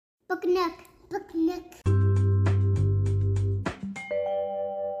Book nook, book nook.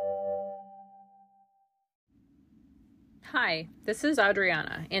 Hi, this is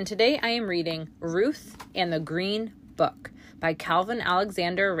Adriana, and today I am reading Ruth and the Green Book by Calvin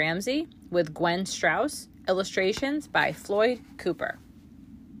Alexander Ramsey with Gwen Strauss, illustrations by Floyd Cooper.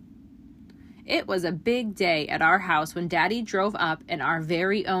 It was a big day at our house when Daddy drove up in our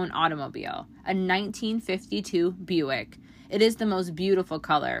very own automobile, a 1952 Buick. It is the most beautiful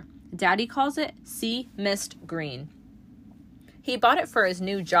color. Daddy calls it sea mist green. He bought it for his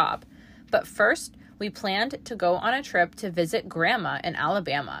new job, but first we planned to go on a trip to visit Grandma in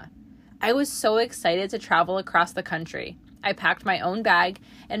Alabama. I was so excited to travel across the country. I packed my own bag,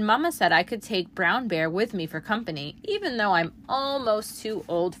 and Mama said I could take Brown Bear with me for company, even though I'm almost too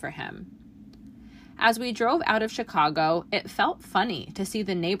old for him. As we drove out of Chicago, it felt funny to see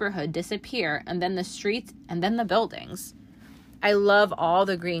the neighborhood disappear and then the streets and then the buildings. I love all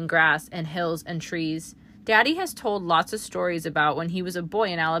the green grass and hills and trees. Daddy has told lots of stories about when he was a boy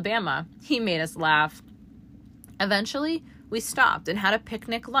in Alabama. He made us laugh. Eventually, we stopped and had a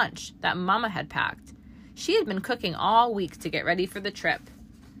picnic lunch that Mama had packed. She had been cooking all week to get ready for the trip.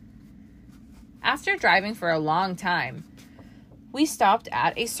 After driving for a long time, we stopped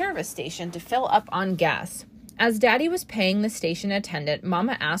at a service station to fill up on gas. As Daddy was paying the station attendant,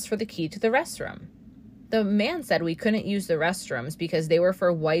 Mama asked for the key to the restroom. The man said we couldn't use the restrooms because they were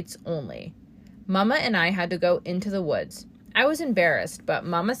for whites only. Mama and I had to go into the woods. I was embarrassed, but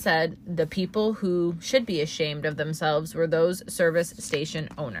Mama said the people who should be ashamed of themselves were those service station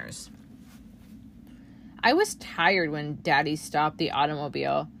owners. I was tired when Daddy stopped the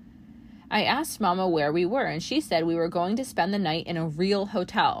automobile. I asked Mama where we were, and she said we were going to spend the night in a real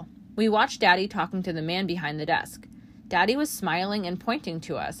hotel. We watched Daddy talking to the man behind the desk. Daddy was smiling and pointing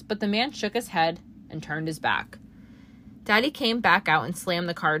to us, but the man shook his head and turned his back. Daddy came back out and slammed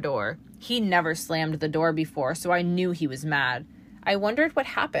the car door. He never slammed the door before, so I knew he was mad. I wondered what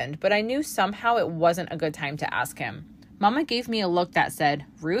happened, but I knew somehow it wasn't a good time to ask him. Mama gave me a look that said,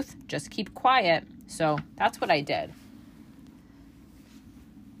 "Ruth, just keep quiet." So that's what I did.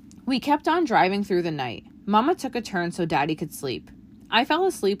 We kept on driving through the night. Mama took a turn so Daddy could sleep. I fell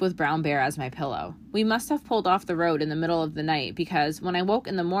asleep with Brown Bear as my pillow. We must have pulled off the road in the middle of the night because when I woke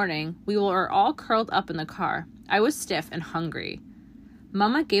in the morning, we were all curled up in the car. I was stiff and hungry.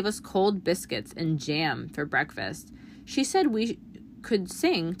 Mama gave us cold biscuits and jam for breakfast. She said we could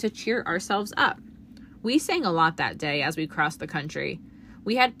sing to cheer ourselves up. We sang a lot that day as we crossed the country.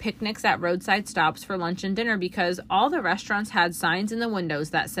 We had picnics at roadside stops for lunch and dinner because all the restaurants had signs in the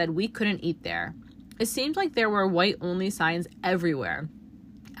windows that said we couldn't eat there. It seemed like there were white-only signs everywhere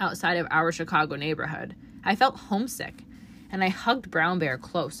outside of our Chicago neighborhood. I felt homesick, and I hugged Brown Bear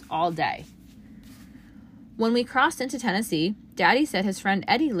close all day. When we crossed into Tennessee, Daddy said his friend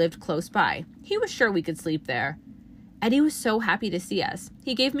Eddie lived close by. He was sure we could sleep there. Eddie was so happy to see us.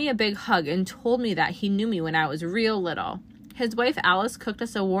 He gave me a big hug and told me that he knew me when I was real little. His wife Alice cooked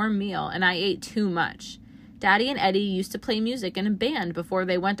us a warm meal, and I ate too much. Daddy and Eddie used to play music in a band before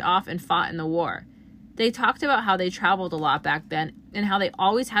they went off and fought in the war. They talked about how they traveled a lot back then and how they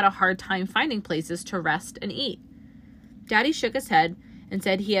always had a hard time finding places to rest and eat. Daddy shook his head and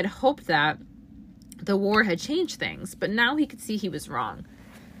said he had hoped that the war had changed things, but now he could see he was wrong.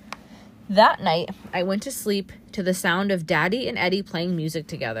 That night, I went to sleep to the sound of Daddy and Eddie playing music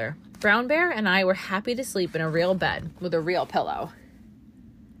together. Brown Bear and I were happy to sleep in a real bed with a real pillow.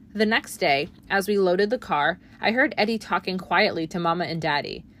 The next day, as we loaded the car, I heard Eddie talking quietly to Mama and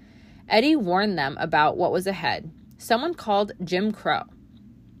Daddy. Eddie warned them about what was ahead. Someone called Jim Crow.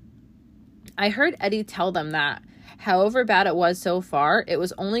 I heard Eddie tell them that, however bad it was so far, it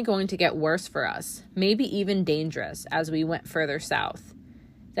was only going to get worse for us, maybe even dangerous, as we went further south.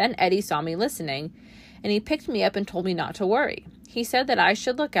 Then Eddie saw me listening, and he picked me up and told me not to worry. He said that I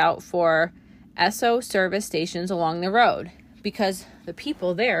should look out for Esso service stations along the road, because the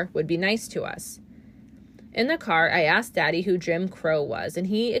people there would be nice to us. In the car, I asked Daddy who Jim Crow was, and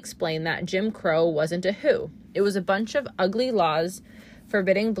he explained that Jim Crow wasn't a who. It was a bunch of ugly laws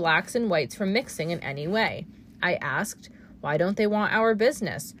forbidding blacks and whites from mixing in any way. I asked, why don't they want our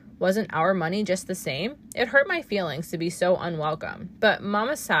business? Wasn't our money just the same? It hurt my feelings to be so unwelcome, but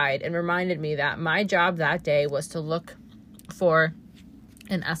Mama sighed and reminded me that my job that day was to look for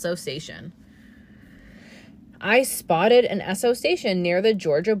an Esso station. I spotted an Esso station near the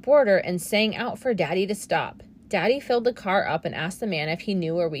Georgia border and sang out for Daddy to stop. Daddy filled the car up and asked the man if he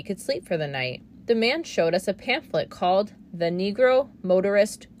knew where we could sleep for the night. The man showed us a pamphlet called The Negro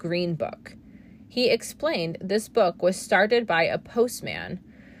Motorist Green Book. He explained this book was started by a postman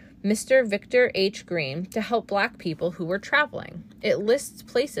Mr. Victor H. Green to help Black people who were traveling. It lists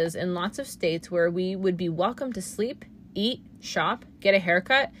places in lots of states where we would be welcome to sleep, eat, shop, get a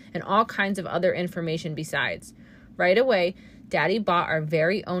haircut, and all kinds of other information besides. Right away, Daddy bought our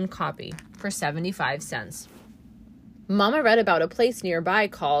very own copy for 75 cents. Mama read about a place nearby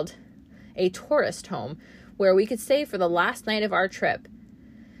called a tourist home where we could stay for the last night of our trip.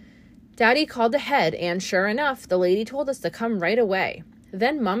 Daddy called ahead, and sure enough, the lady told us to come right away.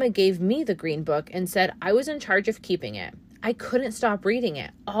 Then Mama gave me the green book and said I was in charge of keeping it. I couldn't stop reading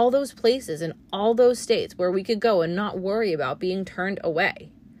it. All those places in all those states where we could go and not worry about being turned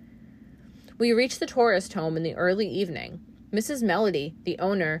away. We reached the tourist home in the early evening. Mrs. Melody, the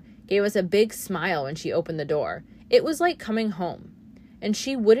owner, gave us a big smile when she opened the door. It was like coming home. And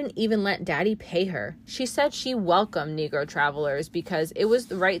she wouldn't even let Daddy pay her. She said she welcomed Negro travelers because it was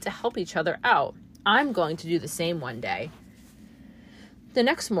the right to help each other out. I'm going to do the same one day. The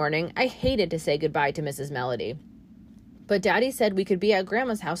next morning, I hated to say goodbye to Mrs. Melody. But Daddy said we could be at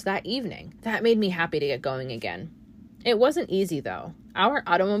Grandma's house that evening. That made me happy to get going again. It wasn't easy, though. Our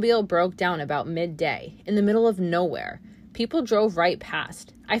automobile broke down about midday, in the middle of nowhere. People drove right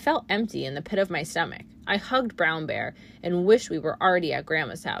past. I felt empty in the pit of my stomach. I hugged Brown Bear and wished we were already at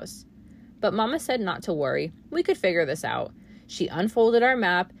Grandma's house. But Mama said not to worry. We could figure this out. She unfolded our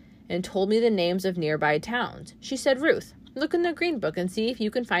map and told me the names of nearby towns. She said, "Ruth, look in the green book and see if you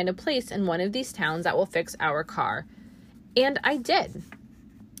can find a place in one of these towns that will fix our car." And I did.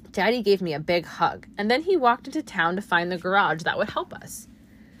 Daddy gave me a big hug, and then he walked into town to find the garage that would help us.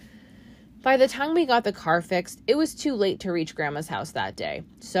 By the time we got the car fixed, it was too late to reach Grandma's house that day.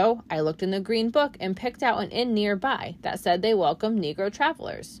 So I looked in the green book and picked out an inn nearby that said they welcomed Negro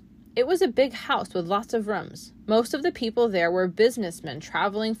travelers. It was a big house with lots of rooms. Most of the people there were businessmen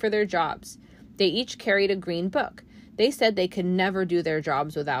traveling for their jobs. They each carried a green book. They said they could never do their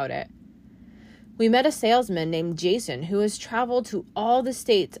jobs without it. We met a salesman named Jason who has traveled to all the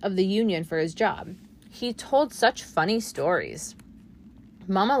states of the Union for his job. He told such funny stories.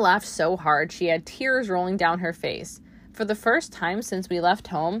 Mama laughed so hard she had tears rolling down her face. For the first time since we left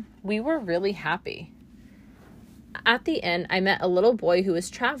home, we were really happy. At the inn, I met a little boy who was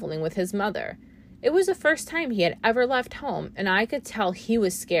traveling with his mother. It was the first time he had ever left home, and I could tell he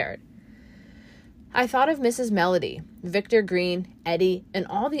was scared. I thought of Mrs. Melody, Victor Green, Eddie, and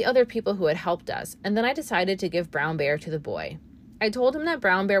all the other people who had helped us, and then I decided to give Brown Bear to the boy. I told him that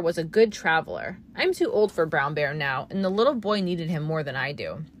Brown Bear was a good traveler. I'm too old for Brown Bear now, and the little boy needed him more than I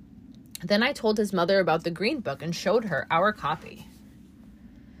do. Then I told his mother about the green book and showed her our copy.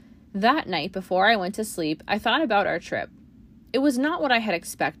 That night, before I went to sleep, I thought about our trip. It was not what I had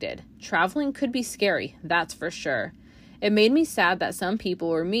expected. Traveling could be scary, that's for sure. It made me sad that some people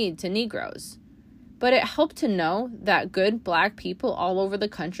were mean to Negroes. But it helped to know that good Black people all over the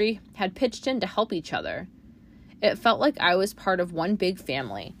country had pitched in to help each other. It felt like I was part of one big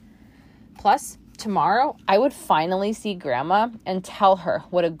family. Plus, tomorrow, I would finally see Grandma and tell her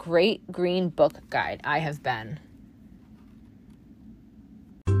what a great green book guide I have been.